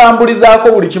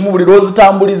lw'ozitambulizaako buli kimu buli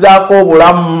lw'ozitambulizaako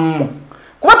obulamu.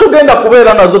 Kuba tugenda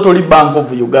kubeera nazo toli Bank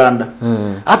of Uganda.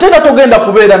 Ate nga tugenda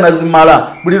kubeera nazimala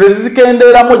buli lwe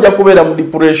zikendeeramu ojja kubeera mu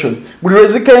depression. Buli lwe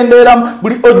zikendeeramu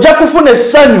ojja kufuna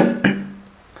essanyu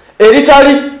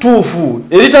eritali tuufu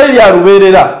eritali lya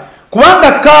lubeerera.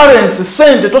 Kubanga currency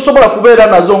ssente tosobola kubeera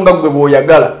nazo nga gwe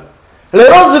bw'oyagala.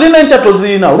 Leero zirina enkya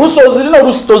tozirina, oluusi ozirina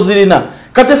oluusi tozirina.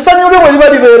 Kati essanyu lyo bwe liba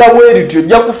libeera bwerityo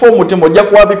ojja kufa omutima ojja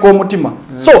kuwabika omutima.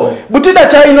 So Butida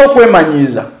kyalina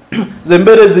okwemanyiiza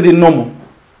zembeere ziri nnomo.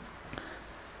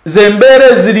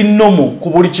 Zembeere ziri nnomo ku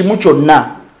buli kimu kyonna.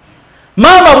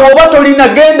 Maama bw'oba tolina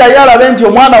genda yalabe nti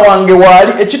omwana wange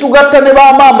waali ekitugatta ne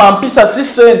bamaama mpisa si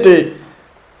ssente.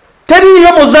 Teriyo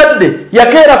muzadde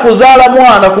yakeera kuzaala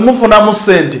mwana kumufunamu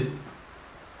ssente.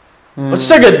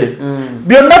 Okitegedde?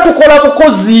 Byonna tukola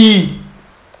bukozi.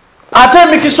 Ate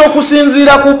emikisa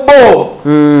okusinziira ku bo.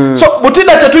 So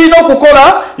Butida kye tulina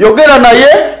okukola yogera naye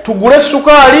tugule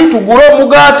sukaali, tugule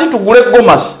omugaati, tugule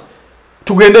gomasi.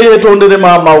 Tugende yeetondere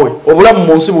maama we. Obulamu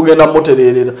mu nsi bugenda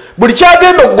mutereerera. Buli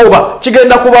kyagenda okugoba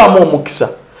kigenda kubaamu omukisa.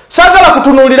 Saagala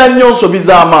kutunuulira nnyo nsobi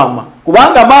za maama.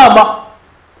 Kubanga maama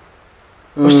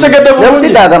Okitegedde bulungi.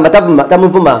 Butida agamba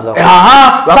tamuvumanga.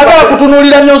 Saagala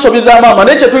kutunuulira nnyo nsobi za maama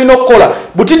naye kye tulina okukola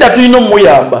Butida tulina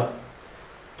omuyamba.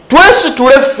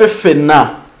 Twesitule ffenna.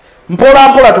 Mpola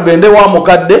mpola tugende wa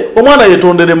mukadde omwana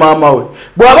yeetondere maama we.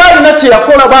 Bw'aba alina kye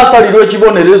yakola baasalirwa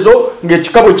ekibonerezo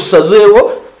ng'ekikabo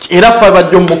kisazeewo era ffe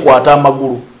bajja omukwata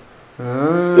amagulu.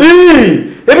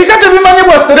 Ebikate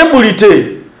bimanyibwa celebrity.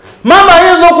 Maama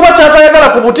ayinza okuba kyatayagala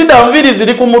ku Butida nviri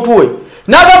ziri ku mutwe.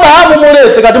 N'agamba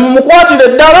mumuleese kati mumukwatire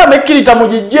ddala ne kirita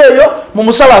mugijjeeyo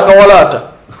mumusala akawalaata.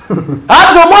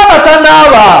 Ati omwana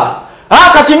tanaaba.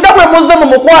 Kati nga bwe muzze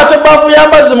mumukwate baafu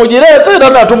y'amazzi mugireete era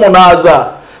natumunaaza.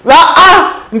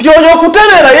 Nti oyo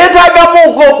okutereera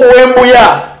yeetaagamuuko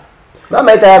okuwembuya.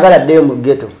 Maama yetayagala ddeyo mu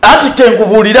ghetto. Ati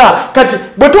kyenkubuulira kati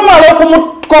bwe tumala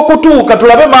okutuuka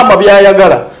tulabe maama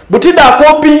byayagala. Butida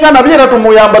akopinga nabyo era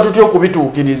tumuyamba tutya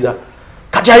okubituukiriza.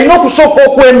 Kati alina okusooka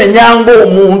okwemenya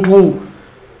ng'omuntu.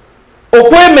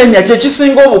 Okwemenya kye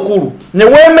kisinga obukulu. Ne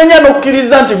weemenya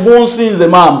n'okkiriza nti gunsinze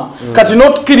maama. Kati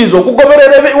n'okkiriza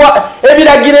okugoberera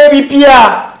ebiragiro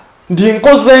ebipya. Ndi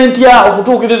nkoze ntya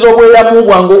okutuukiriza obweyamu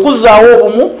bwange okuzzaawo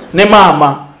obumu ne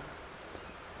maama.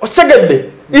 Okitegedde?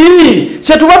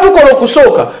 Kye tuba tukola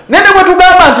okusooka. Naye ne bwe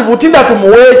tugamba nti Butida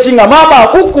tumuweeki nga maama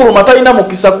akukkuluma talina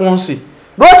mukisa ku nsi.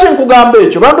 Lwaki nkugamba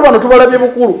ekyo? Bantu bano tubalabye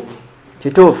bukulu.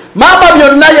 Kituufu. Maama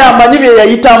byonna yamanyi bye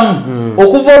yayitamu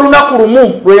okuva olunaku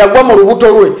lumu lwe yagwa mu lubuto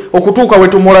lwe okutuuka we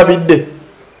tumulabidde.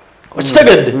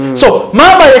 Okitegedde? So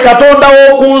maama ye Katonda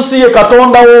w'oku nsi ye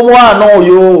Katonda w'omwana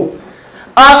oyo.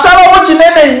 Asalawo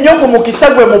kinene nnyo ku mukisa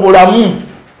gwe mu bulamu.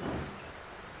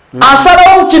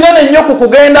 Asalawo kinene nnyo ku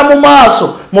kugenda mu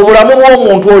maaso mu bulamu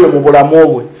bw'omuntu oyo mu bulamu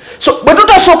bwe. So bwe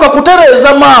tutasooka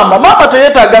kutereeza maama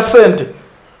teyeetaaga ssente.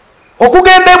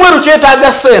 Okugenda ebweru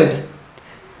kyetaaga ssente.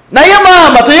 Naye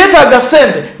maama teyeetaaga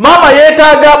ssente. Maama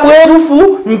yeetaaga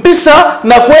bwerufu, mpisa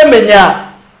na kwemenya.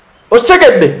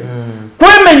 Okitegedde?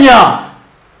 Kwemenya.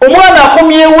 Omwana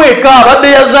akomyewo eka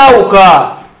abadde yazaawuka.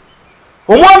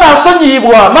 Omwana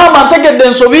asonyiyibwa. Maama ntegedde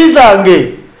ensobi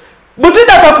zange.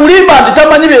 Butida takulimba nti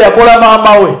tamanyi bye yakola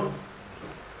maama we.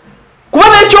 Kuba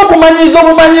n'ekyokumanyiza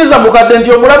obumanyiza mukadde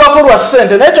nti omulabako lwa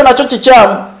ssente n'ekyo nakyo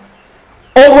kikyamu.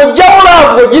 Olwojja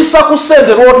mulaavu ogissa ku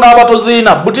ssente lw'onaaba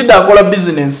toziina. Butida akola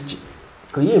bizinensi ki?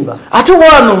 Kuyimba. Ate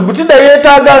wano Butida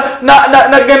yeetaaga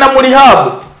nagenda mu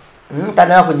lihabu.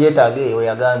 Tanaba kugyetaaga eyo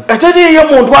yagambye. Teriyo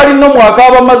muntu alina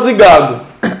omwakaaba amaziga ago.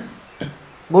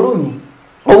 Bulumi.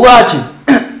 Obwaki?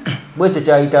 Bwekyo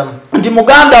kyayitamu. Nti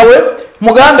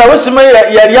muganda we simanyi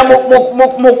yalya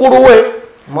mukulu we.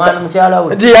 Mwana mukyala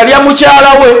we. Nti yalya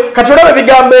mukyala we. Kati olaba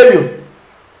ebigambo ebyo.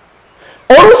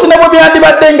 oluusi ne bwe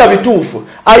byandibadde nga bituufu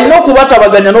alina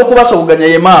okubatabaganya n'okubasawuganya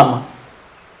ye maama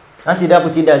anti nda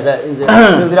Butida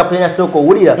nzira kulina soko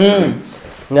owulira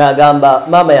ng'agamba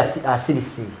maama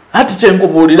asirisi anti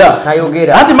kyenkubuulira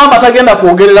tayogera anti maama tagenda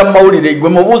kwogerera mu mawulire gwe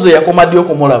mubuuze yakoma ddi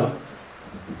okumulaba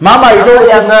maama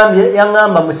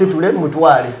yaŋŋamba musitule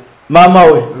mutwale maama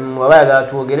we waba yagala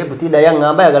twogere Butida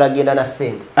yaŋŋamba yagala genda na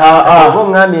ssente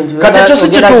kati ekyo si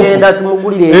kituufu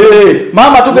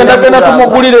maama tugenda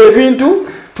tumugulire ebintu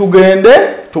tugende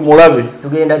tumulabe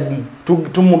tugenda ddi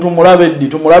tumulabe ddi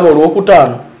tumulabe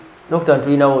olwokutaano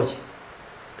tulinawo ki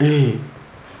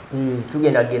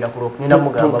tugenda ku nina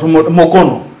mugamba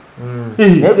mukono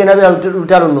naye genda bya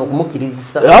lutalo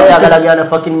n'okumukirizisa yagala gana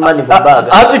fucking money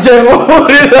babaga ati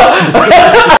kyenguulira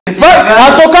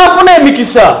asooka afuna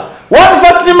emikisa one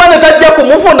fucking money tajja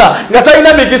kumufuna nga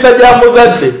talina mikisa gya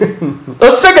muzadde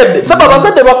osegedde saba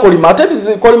abazadde bakolima ate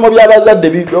bikolimo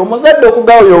by'abazadde omuzadde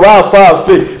okugawo yoba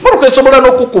afaafe motoka esobola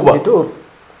n'okukuba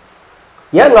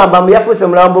yaŋŋamba yafuuse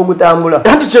mulambo ogutambula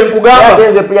anti kyenkugamba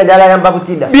yagenze puya njala yamba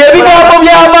Butida byebigambo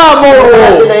by'amaama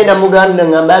olwo naye namuganda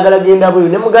ngamba ayagala genda bweru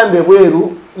ne mugamba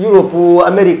ebweru Europe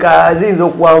America ziyinza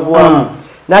okuwanvuwamu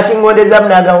nakiŋŋondezamu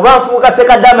nagamba banfuuka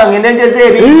sekadama ngende njeza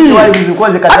ebintu wali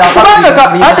bizikoze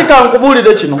ati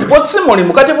kankubuulire kino si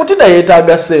mulimu kati Butida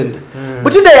yeetaaga ssente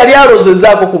Butida yali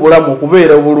alozezaako ku bulamu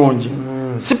okubeera obulungi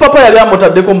si papa yali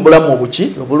amutaddeko mu bulamu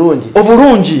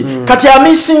obulungi kati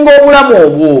amisinga obulamu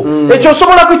obwo ekyo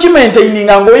osobola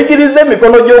kukimaintaininga ng'oyigiriza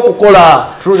emikono gy'okukola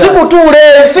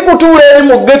sikutuula eri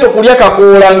mu ggeto kulya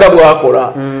kakoola nga bw'akola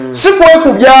si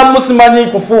kwekubyamu simanyi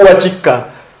kufuuwa kikka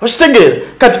okitegeera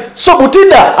kati so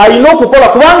Butida alina okukola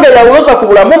kubanga yawuloza ku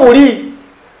bulamu buli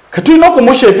kati tulina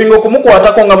okumushepinga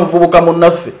okumukwatako nga muvubuka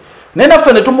munnaffe naye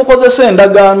naffe ne tumukozesa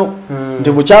endagaano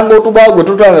nti bukyanga otubaagwe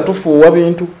tutwala tufuuwa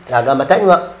bintu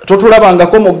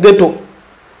totulabangako mu ggeto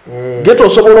ggeto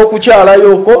osobola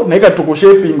okukyalayooko naye kati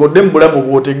tukushepinga odde mu bulamu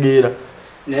bw'otegeera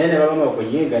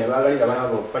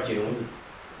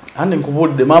andi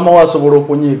nkubudde maama we asobola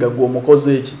okunyiiga gwe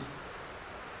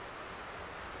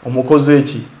omukoze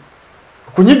eki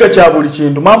okunyiga kya buli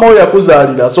kintu maama we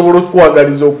yakuzaalira asobola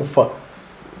okukwagaliza okufa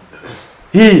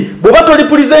bw'oba toli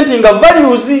presentinga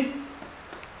values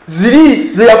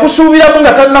ziri ze yakusuubiramu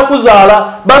nga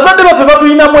talinakuzaala bazadde baffe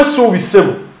batulinamu essuubi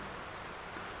ssebo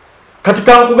kati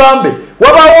kankugambe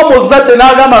wabaawo omuzadde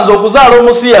n'agamba nze okuzaala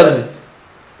omusiyazi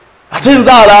ate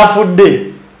nzaala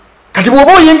afudde kati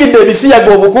bw'oba oyingidde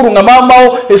ebisiyaga obukulu nga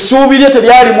maamawo essuubi lye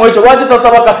teryalimu ekyo lwaki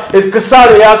tasabaka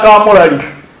esaala eyakamulali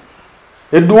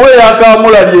edduwa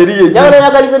eyakamulali eri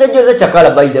yagaliza ne Jose Chakala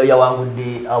bayida yawangudde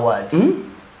award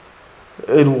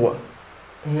eruwa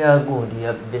yagundi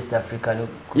ya Best African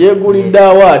yegulidde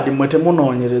award mwe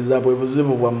temunoonyereza bwe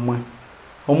buzibu bwammwe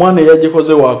omwana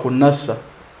eyagikoze wakunnassa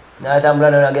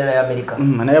n'atambula n'agenda ya America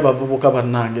naye abavubuka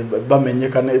bannange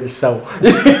bamenyeka n'ebisawo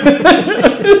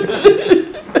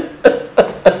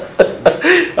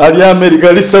ali America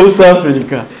ali South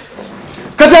Africa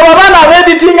kati abaana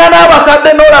abeditinga n'abakadde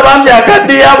n'olaba nti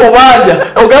akadde yabo banja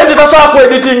ogaye nti tasobola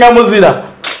kweditinga muzira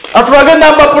atulage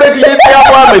namba plate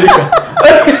y'ebyabo America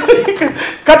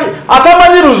kati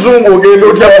atamanyi luzungu ogenda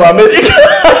otya mu America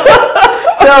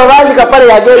abandi kapale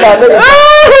yagenda America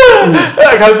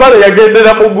kapale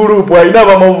yagendera mu gurupu alina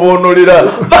bamuvuunulira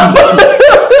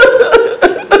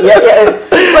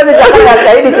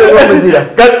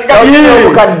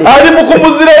ali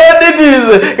mukumuzira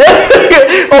yeditize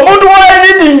omuntu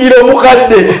waeditingire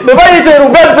omukadde ne bayita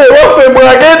erugaze ewaffe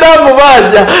mwagenda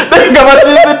mubanja nga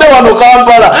basinzidde wano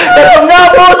Kampala eyo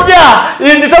ngambotya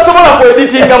nti tasobola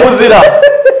kweditinga muzira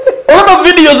olaba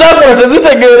vidiyo zakola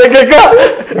tezitegerekeka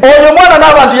oyo mwana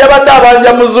n'abantu yabadde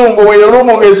abanja muzungu weyo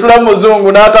olumu ng'esula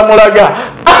muzungu n'atamulaga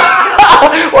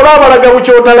olabalaga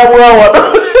bukyotala bwawano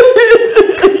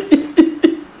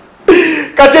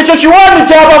kati ekyo kiwani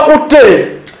kyabakutte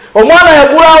omwana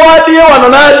yagula awaadi ye wano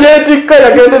n'agyetikka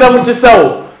yagendera mu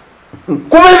kisawo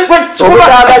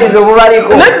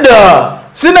nedda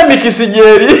sina mikisi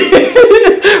gyeri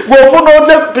gw'ofuna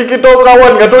otya TikTok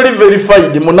award nga toli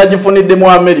verified munagifunidde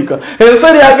mu America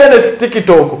enseri agende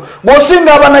TikTok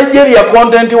gw'osinga aba Nigeria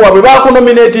content wabwe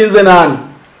bakunominatinze nani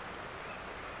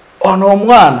ono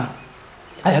omwana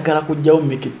ayagala kujjawo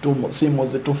mikitumo simu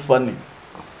zetufani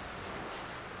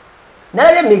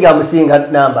naye miga musinga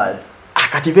numbers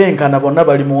akati benkana bonna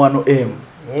bali mu 1M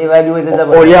bajiwezeza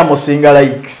oli amusinga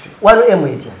likes 1M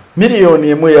etya miliyoni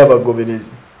emu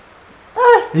y'abagoberezi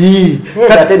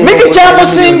kati miki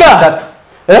kyamusinga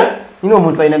nino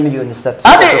omuntu alina miliyoni 3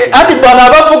 adi bana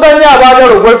abavuganya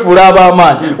abaagala okwefuula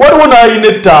ab'amaanyi waliwo n'alina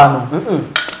 5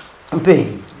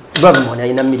 mpeeri bamoni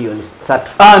alina miliyoni 3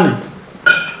 ani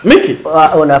Miki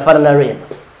ona afaanana Rema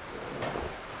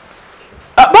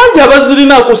banja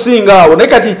bazirina okusinga awo ne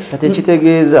kati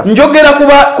ekitegeeza njogera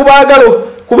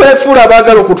kuba efula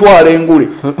baagala okutwala engule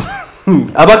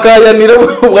abakayanire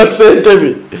bwa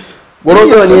Ssentebe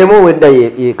yemu wedda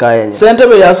yekayanya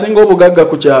Ssentebe yasinga obugagga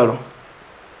ku kyalo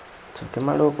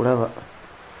kemala okulaba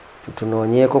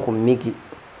tutunoonyeeko ku Miki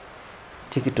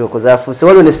TikTok zafuuse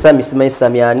waliwo ne Sami simanyi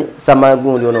Samyani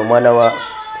Samagundi ono omwana wa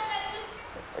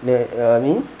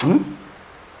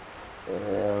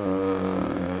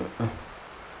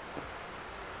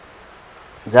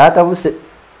zatabuse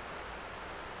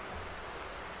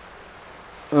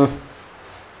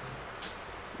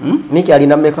Miki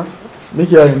alina mmeka?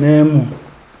 Miki alina emu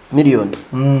miliyoni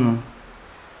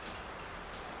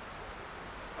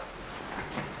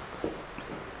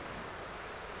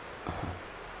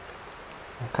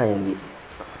kayengi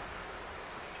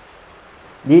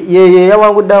ye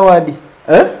yawangudde awaadi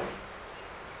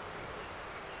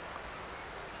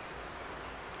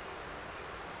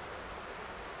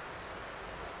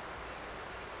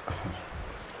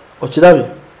okirabye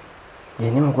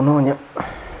yeni mukunoonya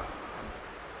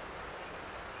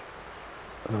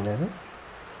ndabe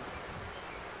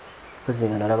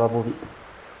kuzinga nalaba bubi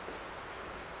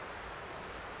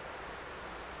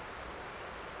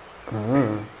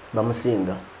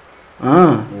bamusinga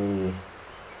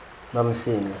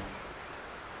bamusinga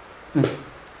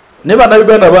ne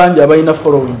bannayuganda bangi abalina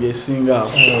following esinga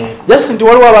awo just nti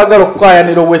waliwo abaagala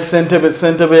okukayanira obwe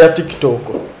Ssentebe ya TikTok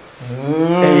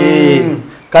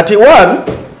kati one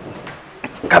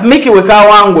Miki we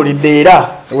kawangulidde era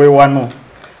we wano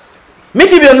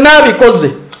Miki byonna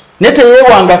abikoze ne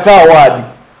teyeewangako awaadi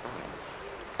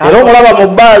era omulaba mu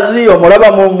baazi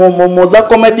omulaba mu za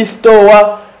comedy store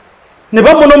ne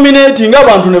bamunominate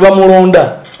ng'abantu ne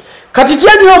bamulonda kati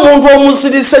kyanyo omuntu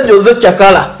omusirise Jose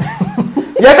Chakala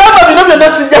yagamba bino byonna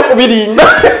sijja kubirinda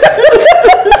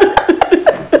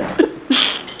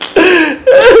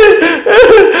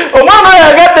omwana oyo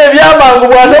agadde ebyamangu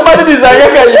bw'atamalirizaga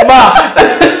Kayima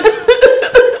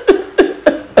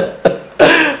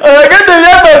agadde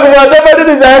ebyamangu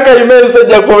bw'atamalirizaga Kayima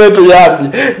ensajja kuba etuyambye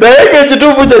naye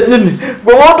ng'ekituufu kyennyini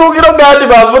gwe bootuukira ogaa nti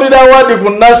baafulira awaadi ku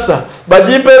NASA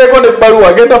bagimpeereko n'ebbaluwa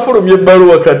agenda fulumya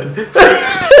ebbaluwa kati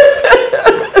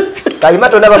Kayima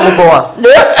tonna bamubowa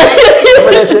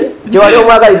gyewali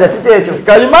omwagaliza si kyekyo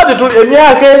Kayima ti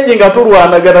emyaka engi nga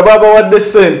tulwanagana babawadde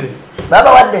ssente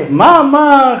babawadde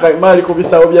maama Kayima ali ku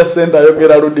bisawo bya ssente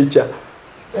ayogera ludica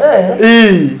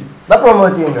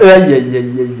bapromotinga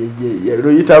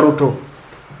luyita luto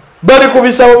bali ku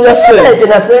bisawo bya ssente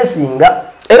nasensinga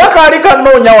era kaali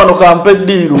kanoonya wano kampe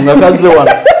ddiiru nga kazze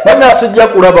wano nana sijja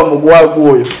kulaba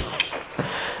mugwagu oyo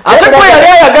ate gwe yali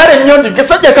ayagala ennyo nti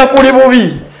kesajja kakuli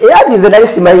bubi eyanyize nali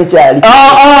simanyi kyali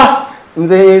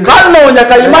nze kanoonya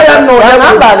Kayima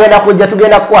yanoonya agenda kujja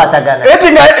tugenda kukwatagana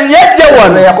eti nga yajja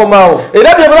wano yakomawo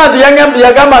era byebula nti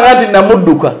yagambanga nti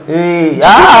namudduka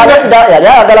yali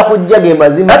ayagala kujja ge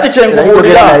mazima ati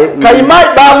kyenkubuulira Kayima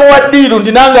bamuwa ddiiru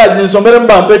nti nange aginsomere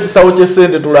mbampa ekisawo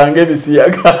ky'essente tulange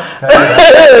ebisiyaga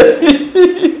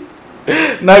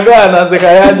nagaana nze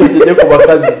kayanja okijje ku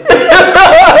bakazi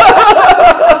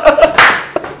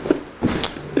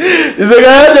nze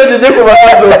kayanja okijje ku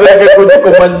bakazi oteeke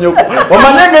kugikoma nnyoko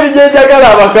omanye engeri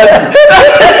gyenjagala abakazi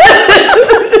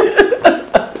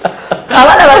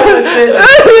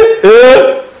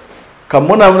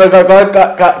kamuna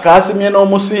kasimye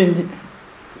n'omusingi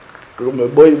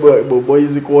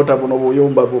boys kwota buno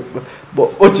buyumba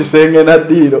okisenge na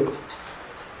ddiiro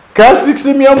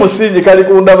kasimye omusingi kali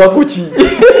kundaba kuki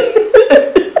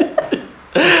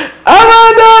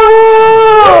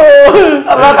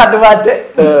abakatubate